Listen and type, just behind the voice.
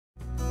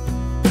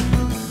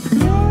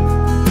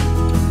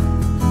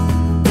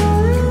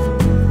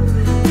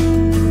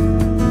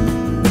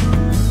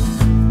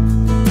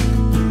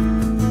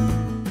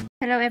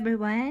Hello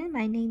everyone,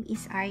 my name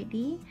is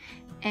Ardy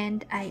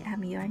and I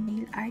am your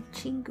nail art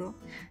chingo.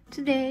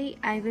 Today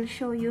I will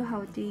show you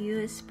how to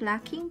use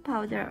blacking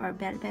powder or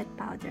velvet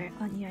powder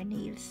on your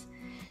nails.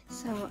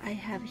 So I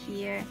have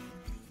here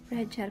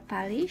red gel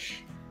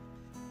polish,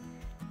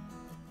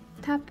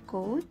 top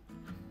coat,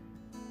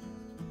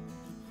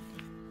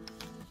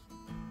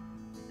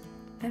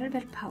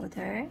 velvet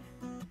powder,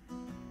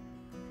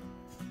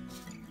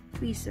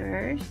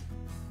 tweezers,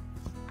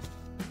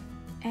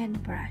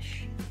 and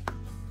brush.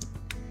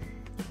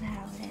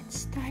 Now let's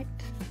start.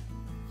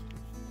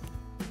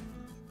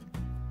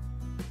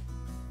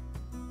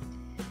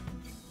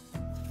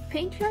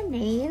 Paint your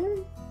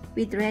nail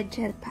with red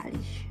gel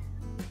polish.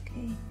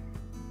 Okay.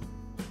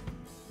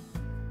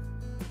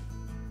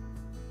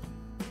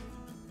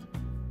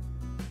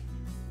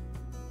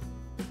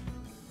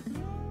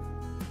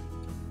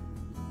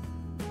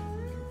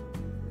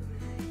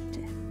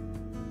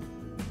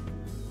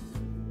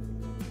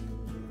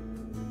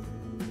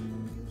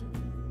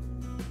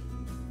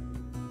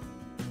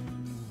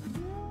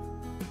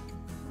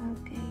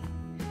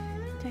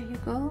 There you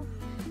go.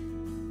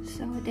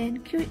 So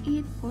then cure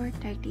it for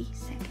 30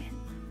 seconds.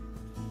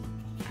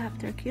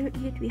 After cure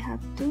it, we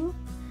have to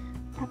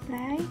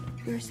apply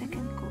your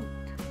second coat.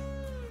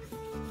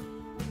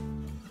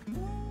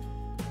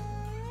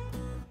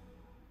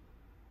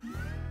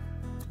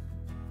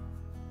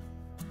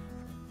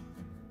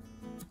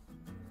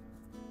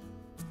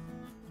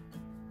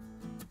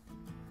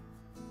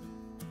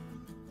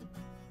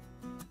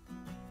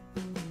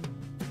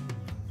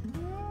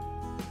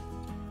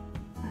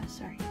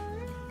 Sorry.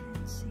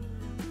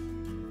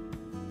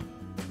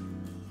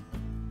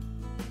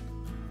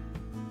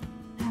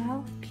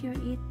 Now cure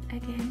it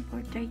again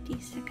for 30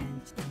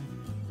 seconds.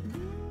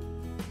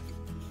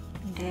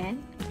 And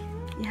then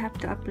you have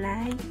to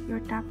apply your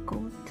top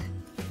coat.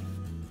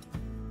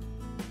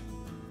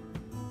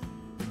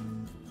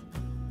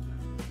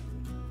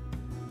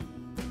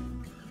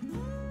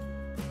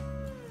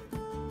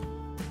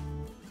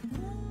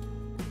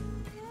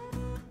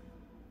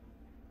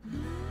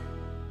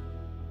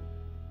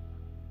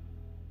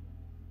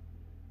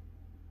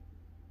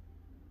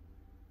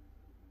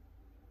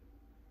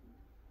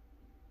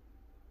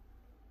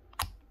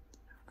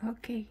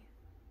 Okay,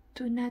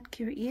 do not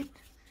cure it.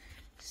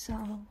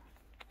 So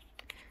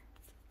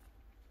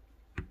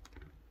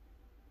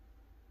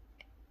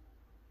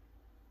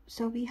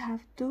we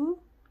have to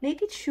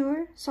make it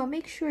sure. So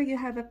make sure you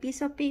have a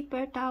piece of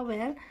paper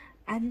towel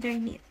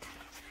underneath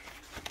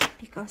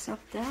because of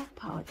the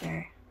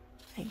powder.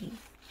 I mean,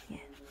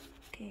 yeah.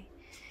 Okay,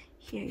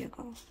 here you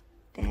go.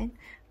 Then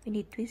we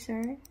need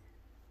tweezer.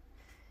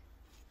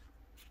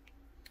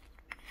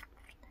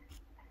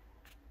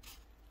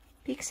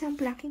 Pick some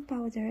blacking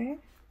powder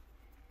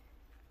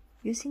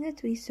using a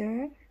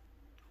tweezer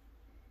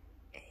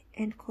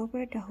and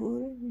cover the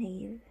whole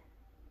nail.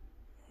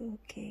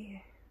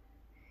 Okay.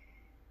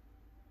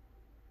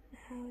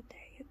 Now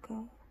there you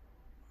go.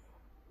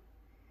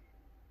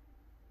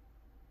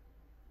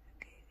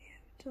 Okay, we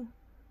have to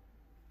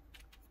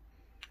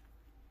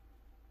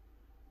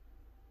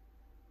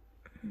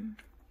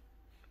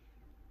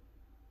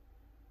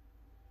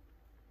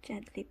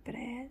gently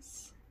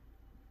press.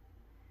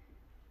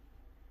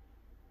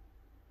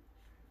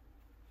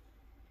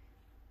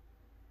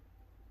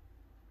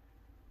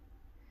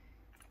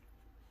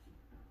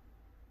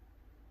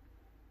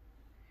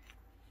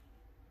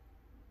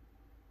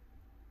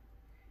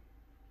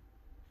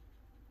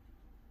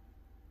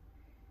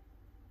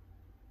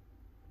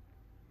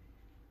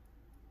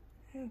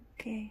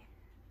 Okay,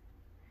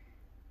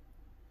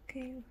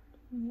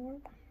 more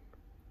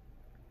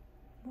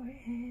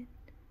and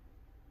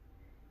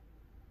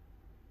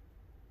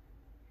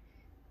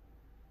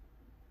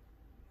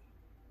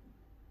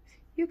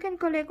you can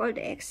collect all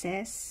the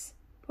excess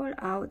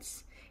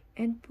fallouts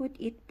and put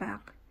it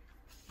back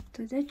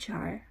to the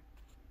jar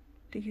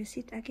to use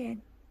it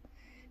again.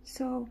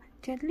 So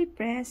gently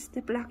press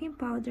the blacking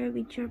powder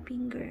with your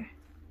finger,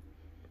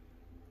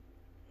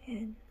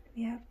 and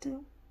we have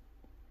to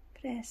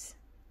press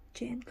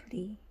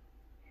gently.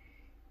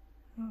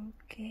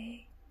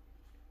 Okay.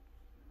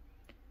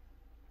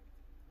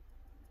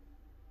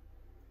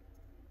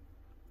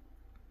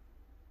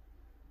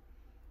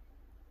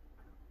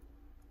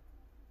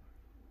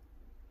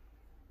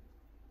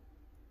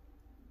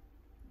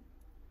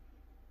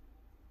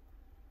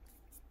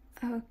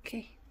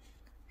 Okay.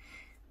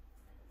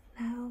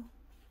 Now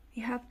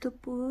you have to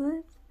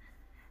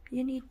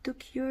you need to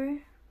cure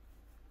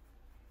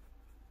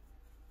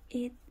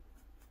it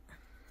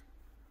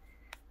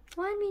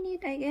 1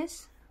 minute, I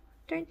guess.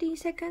 30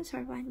 seconds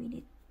or 1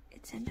 minute.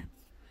 It's enough.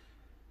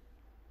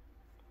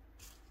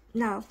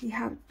 Now you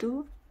have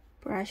to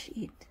brush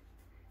it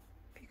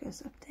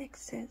because of the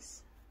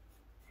excess.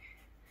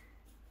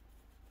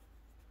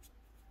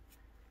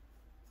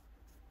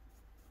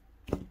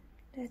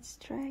 Let's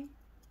try.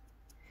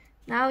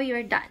 Now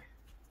you're done.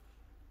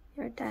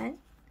 You're done.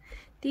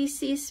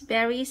 This is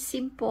very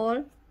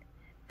simple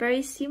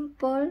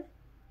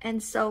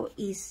and so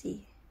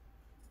easy.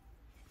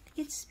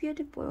 It's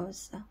beautiful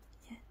also.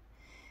 Yeah.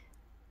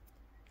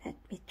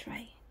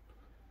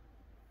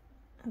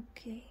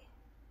 Okay.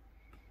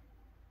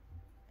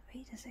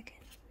 Wait a second.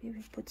 We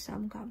will put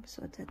some gum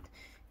so that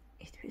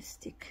it will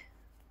stick.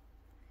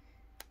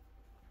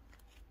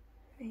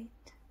 Wait.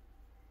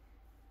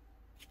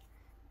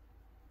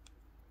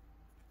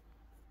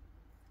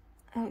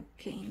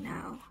 Okay,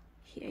 now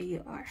here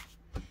you are.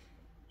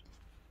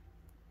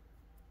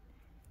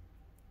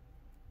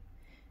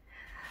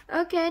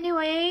 Okay,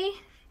 anyway,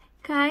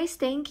 guys,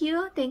 thank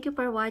you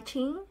for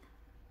watching,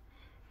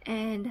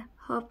 and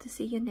hope to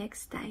see you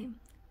next time.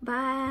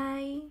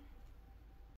 Bye.